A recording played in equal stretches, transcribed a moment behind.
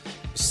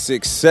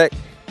Six Sec,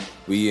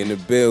 we in the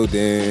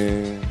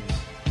building.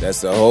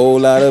 That's a whole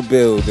lot of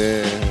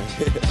building.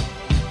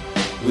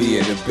 We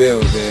in the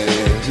building,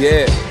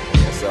 yeah.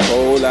 That's a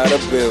whole lot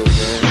of building.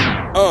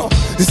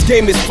 This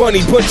game is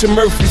funny, bunch of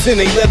Murphys in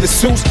they leather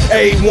suits.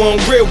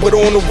 A1 real, but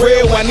on the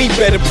real, I need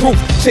better proof.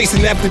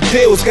 Chasing after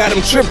deals, got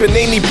them tripping,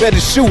 they need better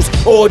shoes.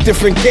 Or a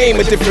different game,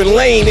 a different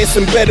lane, and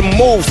some better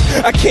moves.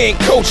 I can't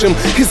coach them,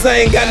 cause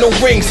I ain't got no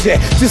rings yet.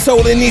 Just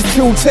holding these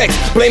two texts,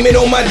 blame it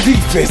on my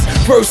defense.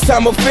 First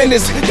time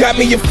offenders, got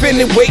me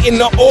offended, waiting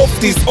to off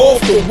these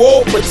off the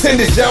wall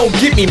pretenders. Y'all don't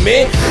get me,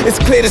 man. It's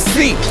clear to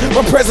see,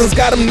 my presence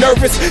got him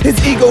nervous. His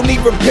ego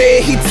need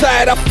repair, he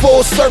tired, I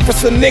full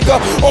surface. A nigga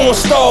on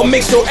star,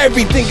 make sure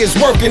everything is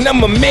working.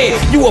 I'm a man,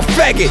 you a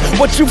faggot.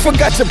 What, you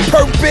forgot your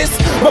purpose?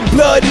 My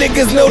blood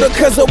niggas know the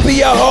cuz will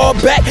be a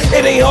hard back.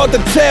 It ain't hard to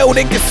tell,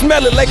 they can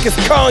smell it like it's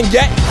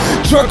cognac.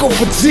 Drunk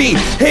off a G,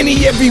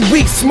 Henny every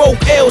week.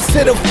 Smoke L's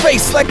to the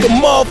face like a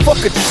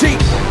motherfucker cheat.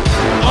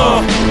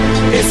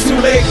 It's too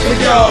late for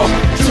y'all,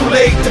 too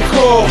late to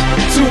call,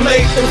 too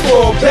late to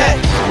fall back.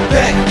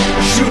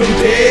 Shoot him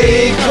dead, he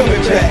ain't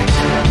coming back.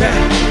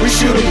 We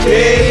shoot him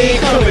dead, he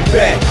ain't coming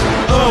back.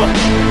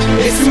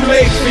 It's too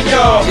late for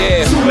y'all,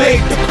 too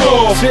late to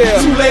call,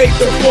 too late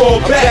to fall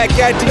back.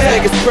 Got these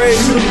niggas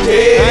crazy. Shoot him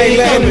dead, he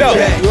ain't coming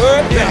back.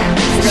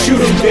 We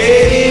shoot him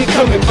dead, he ain't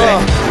coming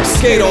back.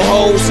 Skate on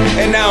hoes,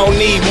 and I don't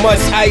need much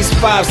ice.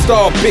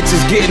 5-star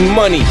bitches getting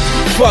money.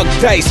 Fuck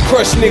dice,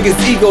 crush niggas'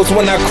 egos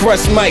when I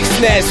crush mics.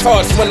 Snatch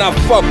hearts when I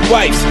fuck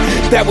wives.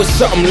 That was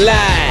something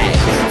live.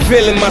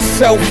 Feeling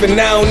myself and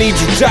I don't need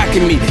you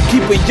jocking me.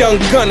 Keep a young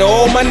gunner,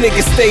 all my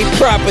niggas stay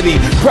property.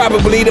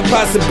 Probably the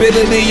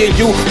possibility of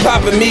you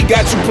popping me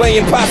got you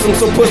playing possum,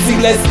 so pussy,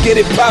 let's get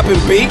it poppin',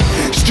 B.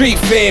 Street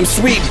fam,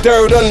 sweep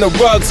dirt on the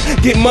rugs.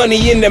 Get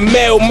money in the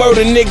mail,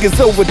 murder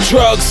niggas over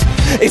drugs.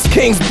 It's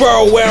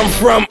Kingsborough where I'm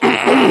from.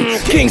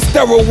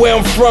 Kingsborough where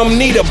I'm from.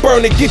 Need a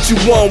burner, get you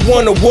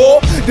one a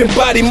war, then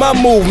body my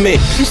movement.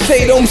 You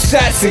say them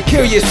shots and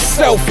kill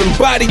yourself and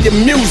body your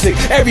music.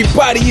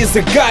 Everybody is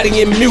a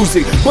gotti in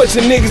music. Bunch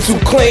of niggas who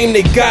claim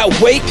they got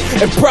weight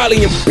and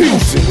probably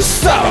abusing.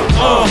 What's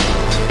up?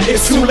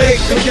 It's too late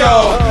for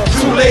y'all,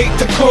 too late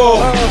to call,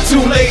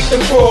 too late to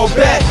fall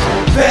back.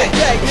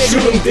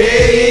 Shoot him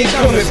dead, he ain't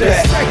coming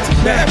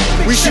back.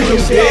 We shoot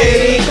him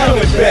dead, he ain't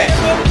coming back.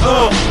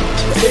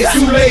 It's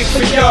too late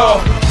for y'all,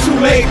 too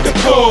late to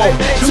call,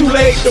 too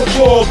late to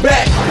fall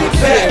back.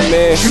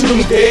 Shoot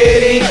him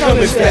dead, he ain't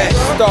coming back.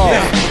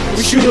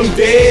 We shoot him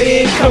dead, he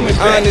ain't coming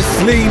back.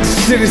 Honestly,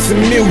 this shit is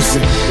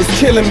amusing. It's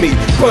killing me.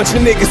 Bunch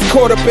of niggas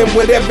caught up in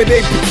whatever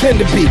they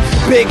pretend to be.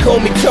 Big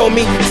homie told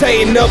me,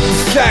 tighten up the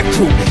shot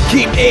crew.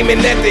 Keep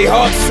aiming at they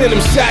hearts, send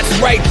them shots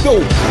right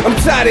through. I'm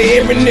tired of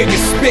hearing niggas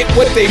spit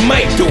what they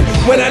might do,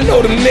 when I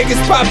know them niggas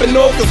popping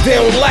off cause they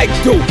don't like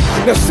to.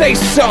 Now say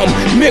something,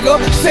 nigga,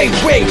 say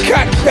when.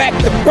 Cock back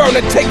the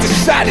burner, take the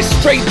shot, it's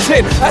straight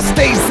chin. I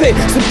stays in,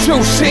 some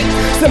true shit,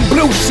 some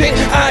blue shit.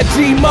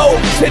 IG mode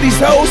to these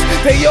hoes,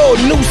 they all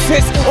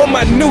nuisance on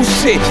my new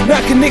shit.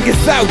 Knocking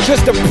niggas out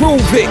just to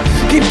prove it.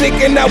 Keep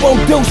thinking I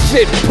won't do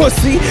shit,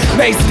 pussy.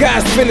 Nice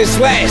guys finish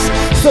last,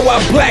 so I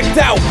blacked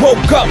out.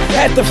 Woke up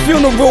at the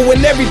funeral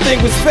when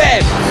everything was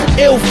fab.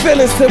 Ill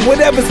feelings to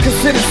whatever's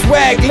considered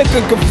swag.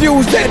 Looking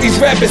confused at these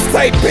rappers,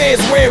 tight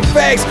pants, wearing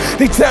fags.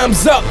 They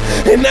time's up,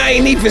 and I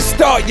ain't even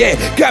start yet.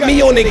 Got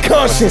me on their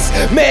conscience,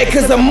 mad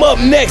cause I'm up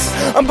next.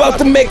 I'm about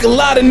to make a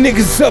lot of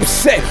niggas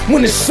upset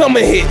when the summer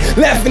hit.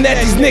 Laughing at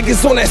these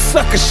niggas on that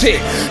sucker shit.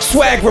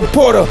 Swag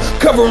reporter,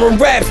 covering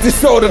raps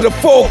disorder. The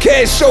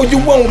forecast show you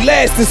won't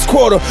last this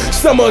quarter.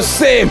 Summer of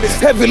Sam,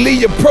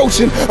 heavily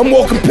approaching. I'm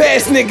walking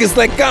past niggas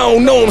like I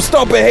don't know. I'm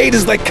stomping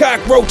haters like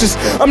cockroaches.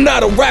 I'm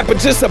not a rapper,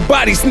 just a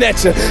body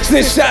snatcher.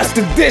 Send shots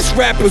to diss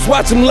rappers,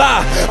 watch them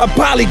lie. I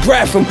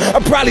polygraph them, I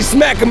probably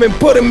smack them and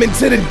put them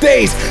into the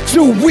days.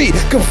 Too weak,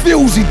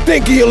 confused, he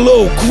think he a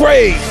little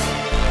crazy.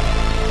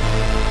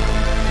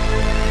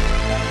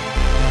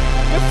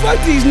 Man,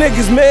 fuck these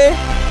niggas, man.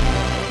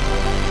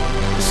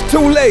 It's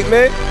too late,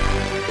 man.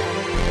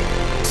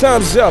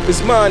 Time's up,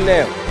 it's mine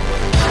now.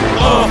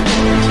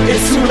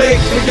 It's too late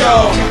for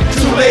y'all,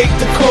 too late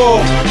to call,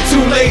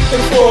 too late to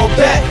fall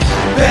back.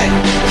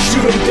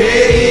 Shoot him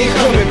dead, he ain't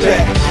coming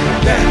back.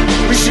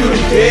 We shoot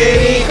him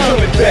dead, he ain't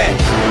coming back.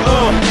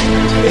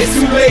 It's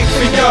too late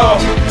for y'all,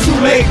 too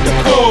late to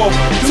call,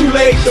 too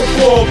late to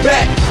fall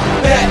back.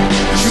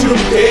 Shoot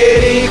him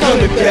dead, he ain't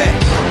coming back.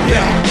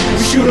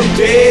 We shoot him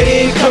dead, he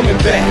ain't coming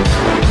back.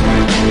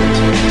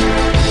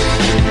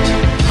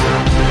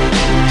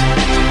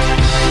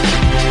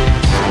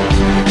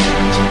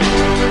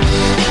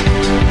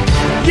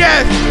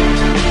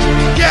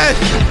 Yes!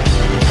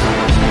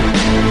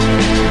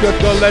 Just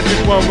gonna let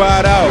this one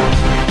ride out.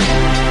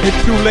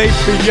 It's too late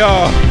for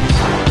y'all.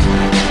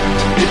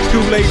 It's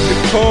too late to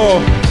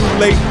call.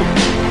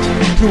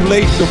 Too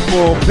late to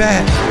fall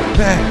back.